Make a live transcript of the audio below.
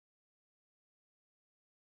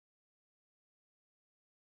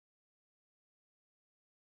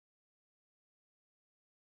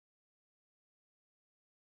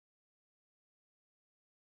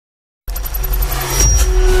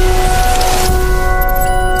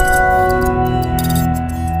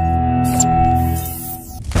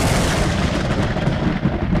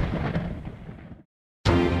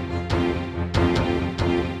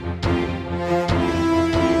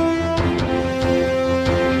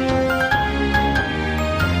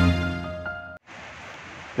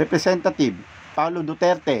Representative Paolo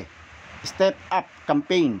Duterte, Step Up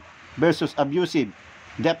Campaign versus Abusive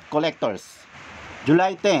Debt Collectors.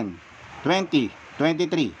 July 10,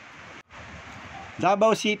 2023.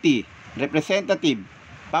 Davao City Representative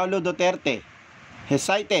Paolo Duterte has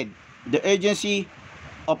cited the urgency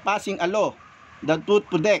of passing a law that would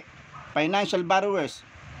protect financial borrowers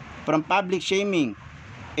from public shaming,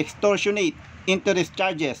 extortionate interest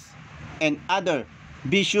charges, and other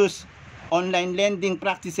vicious online lending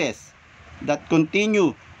practices that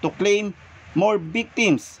continue to claim more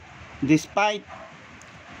victims despite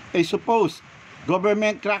a supposed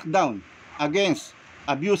government crackdown against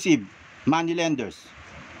abusive moneylenders.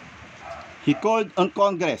 He called on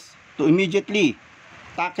Congress to immediately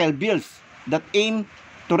tackle bills that aim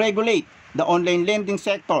to regulate the online lending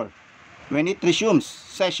sector when it resumes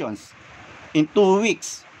sessions in 2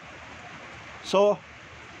 weeks, so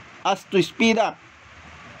as to speed up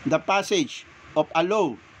the passage of a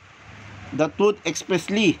law that would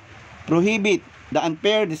expressly prohibit the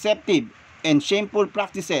unfair, deceptive, and shameful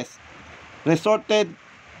practices resorted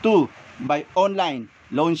to by online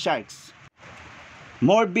loan sharks.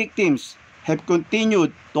 More victims have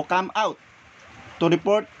continued to come out to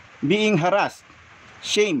report being harassed,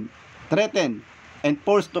 shamed, threatened, and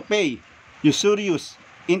forced to pay usurious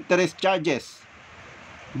interest charges.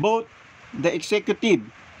 Both the executive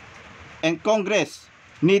and Congress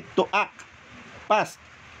need to act fast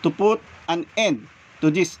to put an end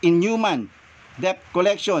to these inhuman debt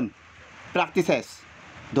collection practices,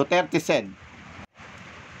 Duterte said.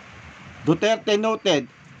 Duterte noted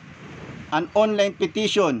an online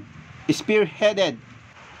petition spearheaded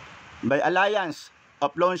by Alliance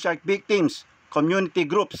of Loan Shark Victims community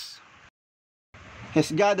groups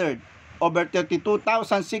has gathered over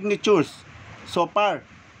 32,000 signatures so far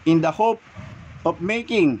in the hope of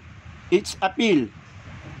making its appeal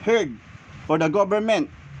heard for the government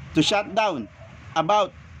to shut down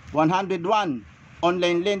about 101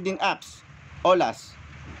 online lending apps, OLAs,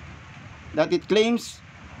 that it claims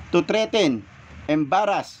to threaten,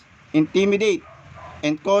 embarrass, intimidate,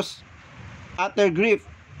 and cause utter grief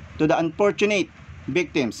to the unfortunate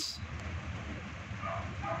victims.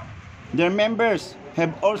 Their members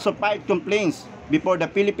have also filed complaints before the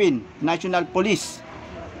Philippine National Police,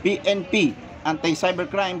 PNP,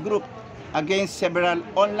 anti-cybercrime group against several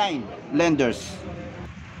online lenders.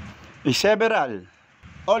 Several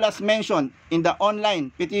OLAs mentioned in the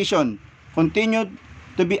online petition continued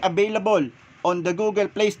to be available on the Google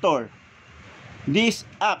Play Store. These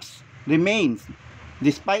apps remain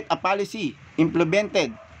despite a policy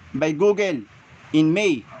implemented by Google in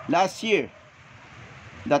May last year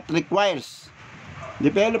that requires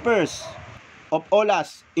developers of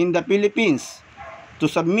OLAs in the Philippines to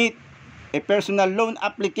submit a personal loan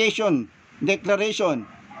application, declaration,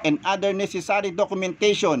 and other necessary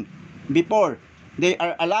documentation before they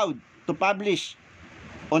are allowed to publish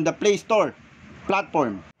on the Play Store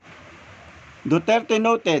platform. Duterte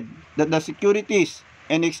noted that the Securities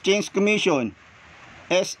and Exchange Commission,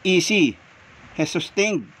 SEC, has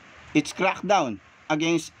sustained its crackdown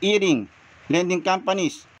against erring lending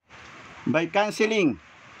companies by canceling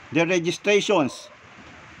their registrations,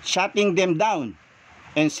 shutting them down,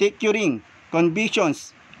 and securing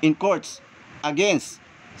convictions in courts against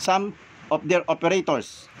some of their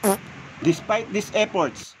operators. Despite these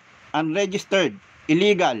efforts, unregistered,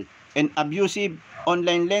 illegal, and abusive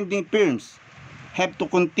online lending firms have to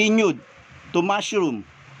continue to mushroom,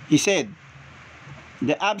 he said.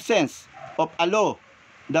 The absence of a law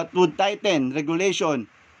that would tighten regulation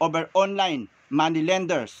over online money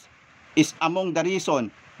lenders is among the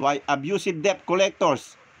reasons why abusive debt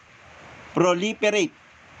collectors proliferate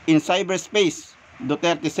in cyberspace,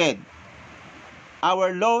 Duterte said.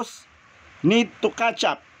 Our laws need to catch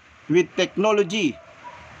up with technology,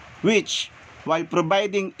 which, while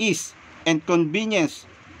providing ease and convenience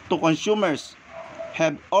to consumers,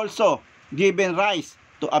 have also given rise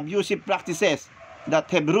to abusive practices that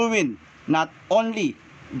have ruined not only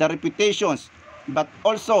the reputations but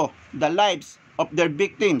also the lives of their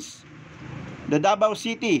victims, the Davao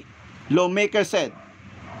City lawmaker said.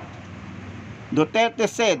 Duterte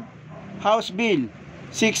said House Bill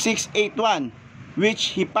 6681,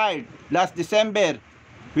 which he filed last December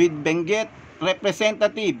with Benguet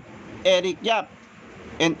Representative Eric Yap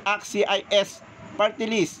and ACT-CIS Party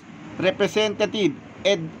List Representative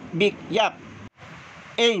Ed Vic Yap,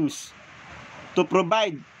 aims to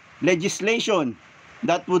provide legislation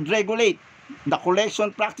that would regulate the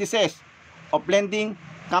collection practices of lending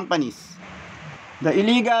companies. The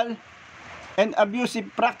illegal and abusive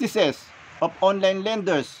practices of online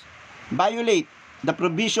lenders violate the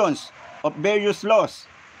provisions of various laws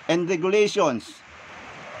and regulations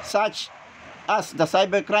such as the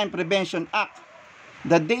Cybercrime Prevention Act,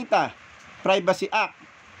 the Data Privacy Act,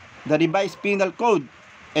 the Revised Penal Code,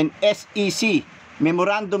 and SEC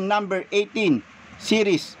Memorandum Number 18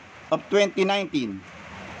 Series of 2019.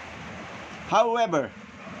 However,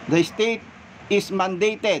 the state is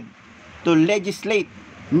mandated to legislate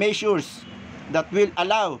measures that will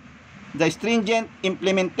allow the stringent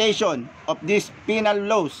implementation of these penal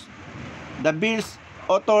laws, the bill's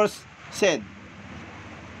authors said.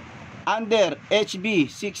 Under HB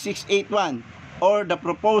 6681 or the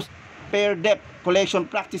proposed Fair Debt Collection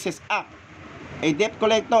Practices Act, a debt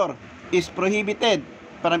collector is prohibited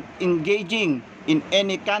from engaging in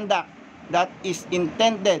any conduct that is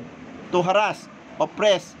intended to harass,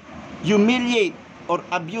 oppress, humiliate, or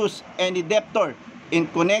abuse any debtor in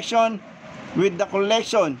connection with the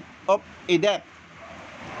collection of a debt.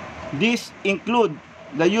 These include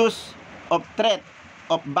the use of threat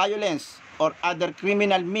of violence or other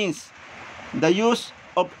criminal means, the use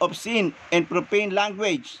of obscene and profane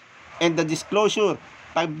language, and the disclosure,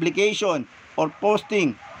 publication, or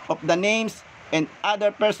posting of the names and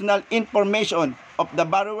other personal information of the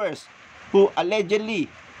borrowers who allegedly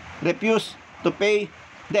refuse to pay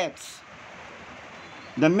debts.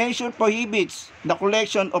 The measure prohibits the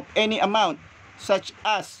collection of any amount such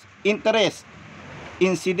as interest,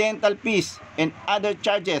 incidental fees, and other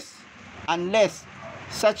charges unless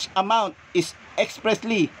such amount is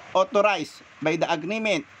expressly authorized by the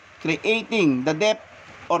agreement creating the debt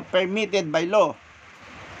or permitted by law.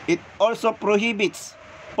 It also prohibits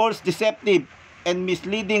false, deceptive, and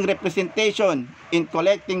misleading representation in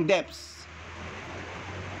collecting debts.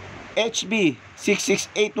 HB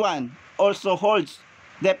 6681 also holds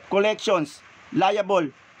debt collections liable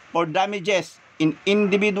for damages in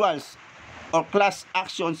individuals or class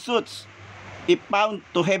action suits if found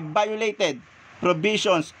to have violated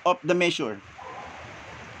provisions of the measure.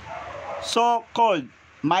 So-called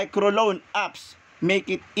microloan apps make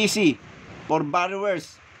it easy for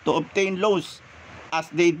borrowers to obtain loans as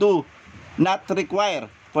they do not require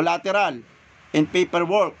collateral and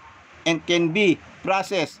paperwork and can be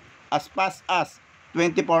processed as fast as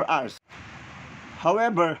 24 hours.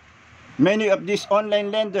 However, many of these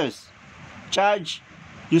online lenders charge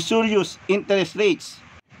usurious interest rates,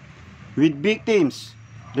 with victims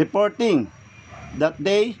reporting that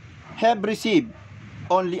they have received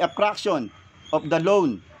only a fraction of the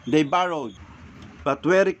loan they borrowed, but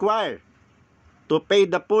were required to pay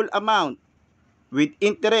the full amount with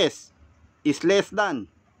interest is less than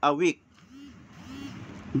a week.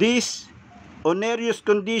 These onerous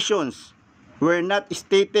conditions were not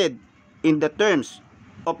stated in the terms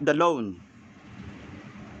of the loan.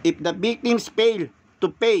 If the victims fail to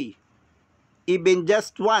pay even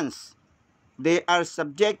just once, they are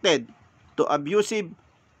subjected to abusive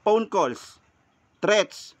phone calls,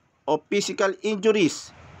 threats of physical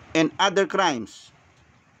injuries, and other crimes.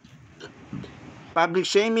 Public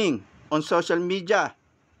shaming on social media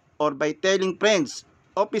or by telling friends,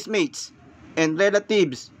 office mates, and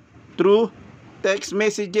relatives through text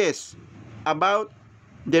messages about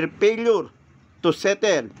their failure to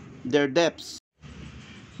settle their debts.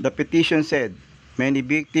 The petition said many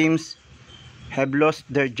victims have lost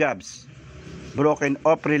their jobs, broken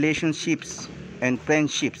off relationships and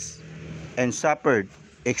friendships, and suffered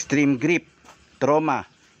extreme grief, trauma,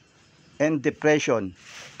 and depression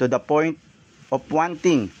to the point of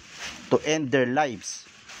wanting to end their lives.